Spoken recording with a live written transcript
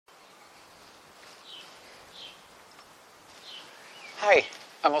Hi,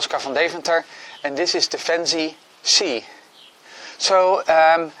 I'm Oscar van Deventer and this is the Fenzy C. So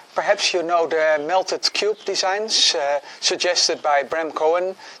perhaps you know the melted cube designs suggested by Bram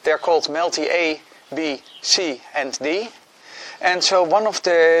Cohen. They're called Melty A, B, C and D. And so one of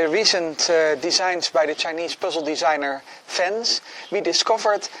the recent designs by the Chinese puzzle designer Fenzy, we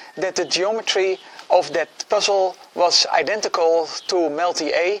discovered that the geometry of that puzzle was identical to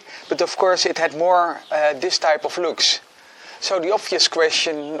Melty A, but of course it had more this type of looks. So the obvious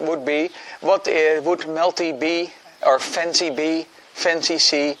question would be, what would Melty B or Fenzy B, Fenzy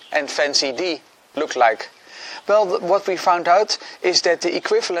C and Fenzy D look like? Well, what we found out is that the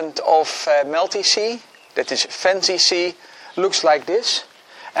equivalent of Melty C, that is Fenzy C, looks like this.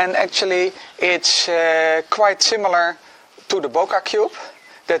 And actually it's quite similar to the Boca cube.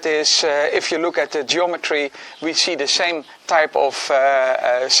 That is, if you look at the geometry, we see the same type of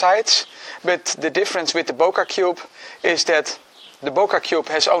sides. But the difference with the Boca cube is that the Boca cube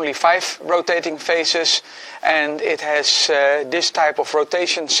has only 5 rotating faces, and it has this type of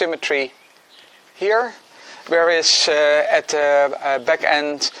rotation symmetry here, whereas at the back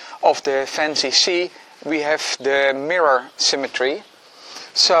end of the Fenzy C we have the mirror symmetry.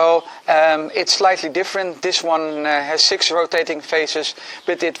 So it's slightly different. This one has 6 rotating faces,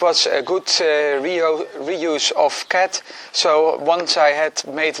 but it was a good reuse of CAD. So once I had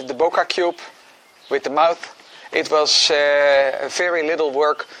made the Boca cube with the mouth, it was very little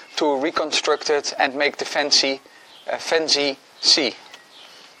work to reconstruct it and make the Fenzy C.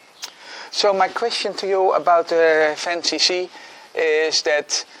 So my question to you about the Fenzy C is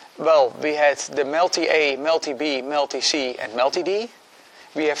that, well, we had the Melty A, Melty B, Melty C and Melty D.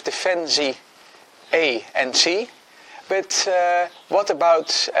 We have the Fenzy A and C, but what about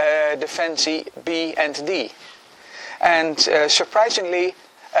the Fenzy B and D? And surprisingly,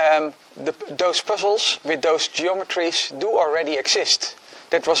 those puzzles with those geometries do already exist.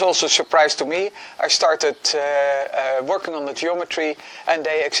 That was also a surprise to me. I started working on the geometry and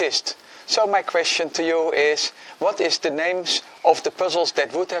they exist. So my question to you is, what is the names of the puzzles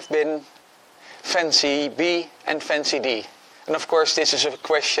that would have been Fenzy B and Fenzy D? And of course this is a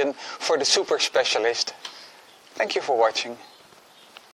question for the super specialist. Thank you for watching.